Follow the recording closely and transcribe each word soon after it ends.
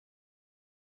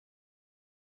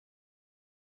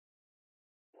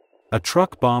A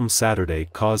truck bomb Saturday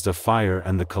caused a fire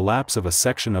and the collapse of a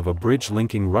section of a bridge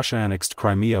linking Russia-annexed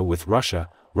Crimea with Russia,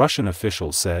 Russian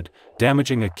officials said,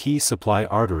 damaging a key supply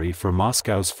artery for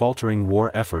Moscow's faltering war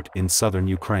effort in southern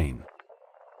Ukraine.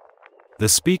 The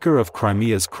Speaker of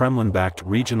Crimea's Kremlin-backed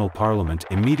regional parliament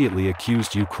immediately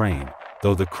accused Ukraine,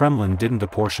 though the Kremlin didn't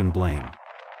apportion blame.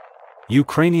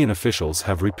 Ukrainian officials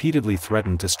have repeatedly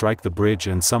threatened to strike the bridge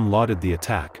and some lauded the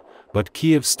attack, but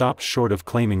Kyiv stopped short of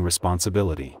claiming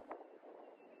responsibility.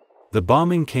 The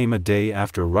bombing came a day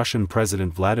after Russian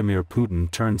President Vladimir Putin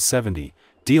turned 70,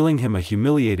 dealing him a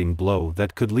humiliating blow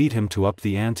that could lead him to up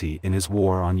the ante in his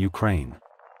war on Ukraine.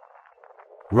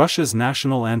 Russia's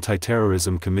National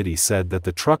Anti-Terrorism Committee said that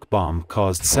the truck bomb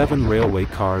caused 7 railway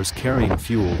cars carrying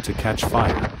fuel to catch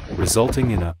fire,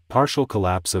 resulting in a partial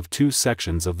collapse of 2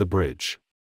 sections of the bridge.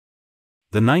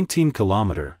 The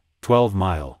 19-kilometer,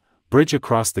 12-mile, bridge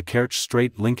across the Kerch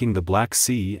Strait linking the Black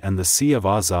Sea and the Sea of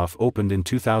Azov opened in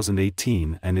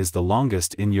 2018 and is the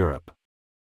longest in Europe.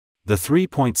 The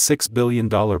 $3.6 billion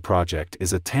project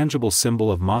is a tangible symbol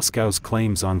of Moscow's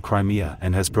claims on Crimea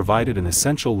and has provided an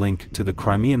essential link to the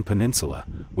Crimean Peninsula,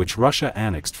 which Russia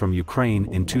annexed from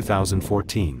Ukraine in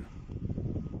 2014.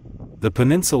 The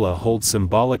peninsula holds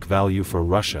symbolic value for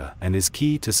Russia and is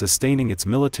key to sustaining its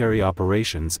military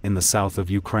operations in the south of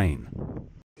Ukraine.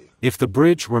 If the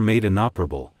bridge were made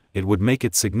inoperable, it would make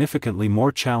it significantly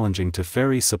more challenging to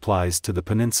ferry supplies to the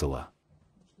peninsula.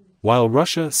 While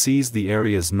Russia seized the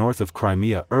areas north of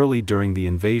Crimea early during the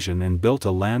invasion and built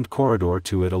a land corridor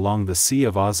to it along the Sea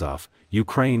of Azov,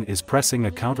 Ukraine is pressing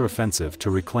a counteroffensive to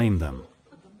reclaim them.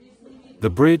 The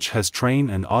bridge has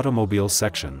train and automobile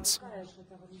sections.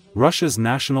 Russia's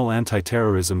National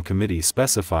Anti-Terrorism Committee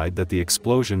specified that the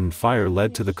explosion and fire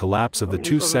led to the collapse of the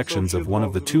 2 sections of one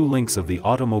of the 2 links of the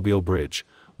automobile bridge,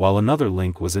 while another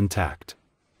link was intact.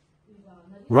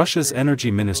 Russia's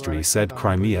Energy Ministry said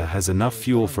Crimea has enough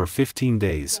fuel for 15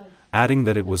 days, adding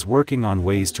that it was working on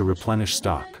ways to replenish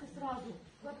stock.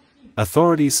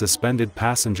 Authorities suspended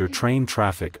passenger train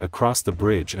traffic across the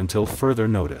bridge until further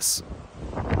notice.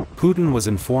 Putin was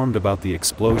informed about the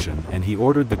explosion and he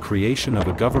ordered the creation of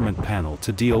a government panel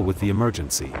to deal with the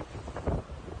emergency.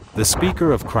 The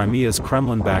Speaker of Crimea's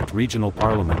Kremlin-backed regional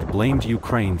parliament blamed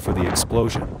Ukraine for the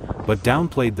explosion, but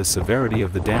downplayed the severity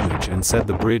of the damage and said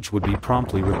the bridge would be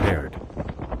promptly repaired.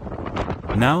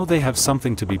 Now they have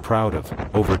something to be proud of.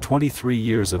 Over 23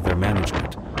 years of their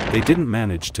management, they didn't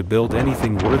manage to build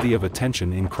anything worthy of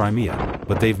attention in Crimea,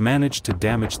 but they've managed to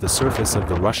damage the surface of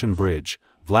the Russian bridge,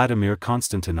 Vladimir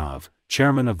Konstantinov,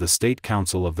 chairman of the State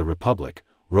Council of the Republic,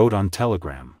 wrote on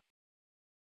Telegram.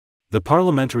 The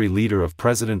parliamentary leader of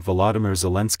President Volodymyr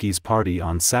Zelensky's party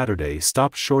on Saturday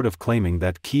stopped short of claiming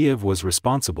that Kyiv was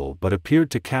responsible but appeared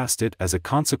to cast it as a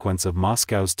consequence of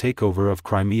Moscow's takeover of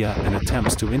Crimea and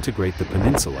attempts to integrate the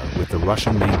peninsula with the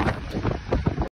Russian mainland.